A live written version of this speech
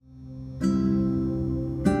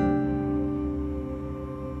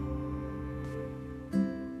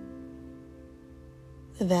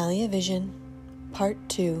Valley of Vision, Part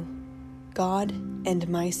 2, God and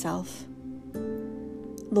Myself.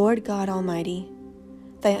 Lord God Almighty,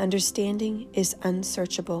 Thy understanding is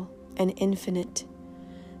unsearchable and infinite.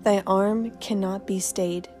 Thy arm cannot be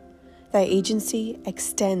stayed. Thy agency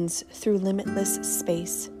extends through limitless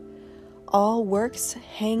space. All works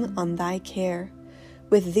hang on Thy care.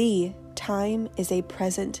 With Thee, time is a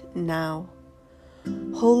present now.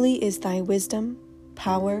 Holy is Thy wisdom,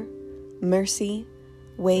 power, mercy,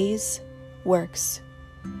 ways, works.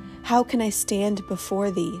 How can I stand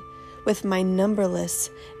before Thee with my numberless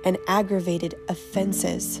and aggravated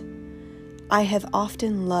offenses? I have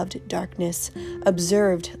often loved darkness,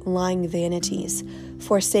 observed lying vanities,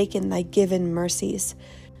 forsaken Thy given mercies,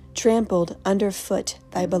 trampled underfoot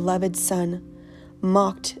Thy beloved Son,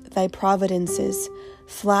 mocked Thy providences,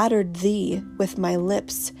 flattered Thee with my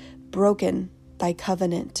lips, broken Thy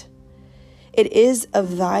covenant. It is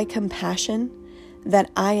of Thy compassion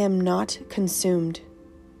that I am not consumed.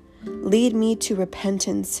 Lead me to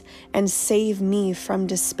repentance and save me from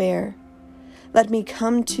despair. Let me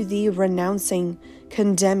come to Thee renouncing,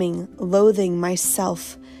 condemning, loathing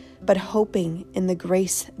myself, but hoping in the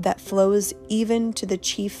grace that flows even to the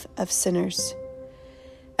chief of sinners.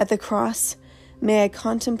 At the cross, may I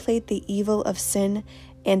contemplate the evil of sin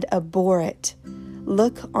and abhor it.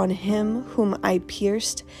 Look on Him whom I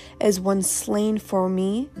pierced as one slain for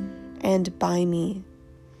me and by me.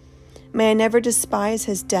 May I never despise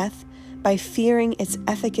His death by fearing its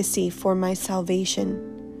efficacy for my salvation.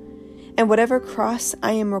 And whatever cross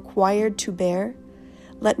I am required to bear,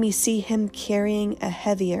 let me see Him carrying a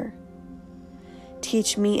heavier.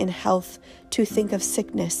 Teach me in health to think of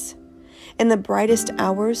sickness, in the brightest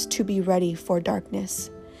hours to be ready for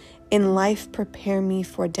darkness, in life prepare me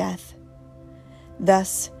for death.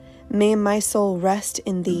 Thus may my soul rest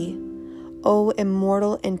in Thee, O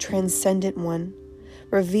immortal and transcendent One,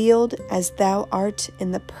 revealed as Thou art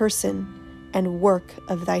in the person and work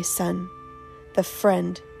of Thy Son, the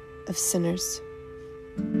friend of sinners.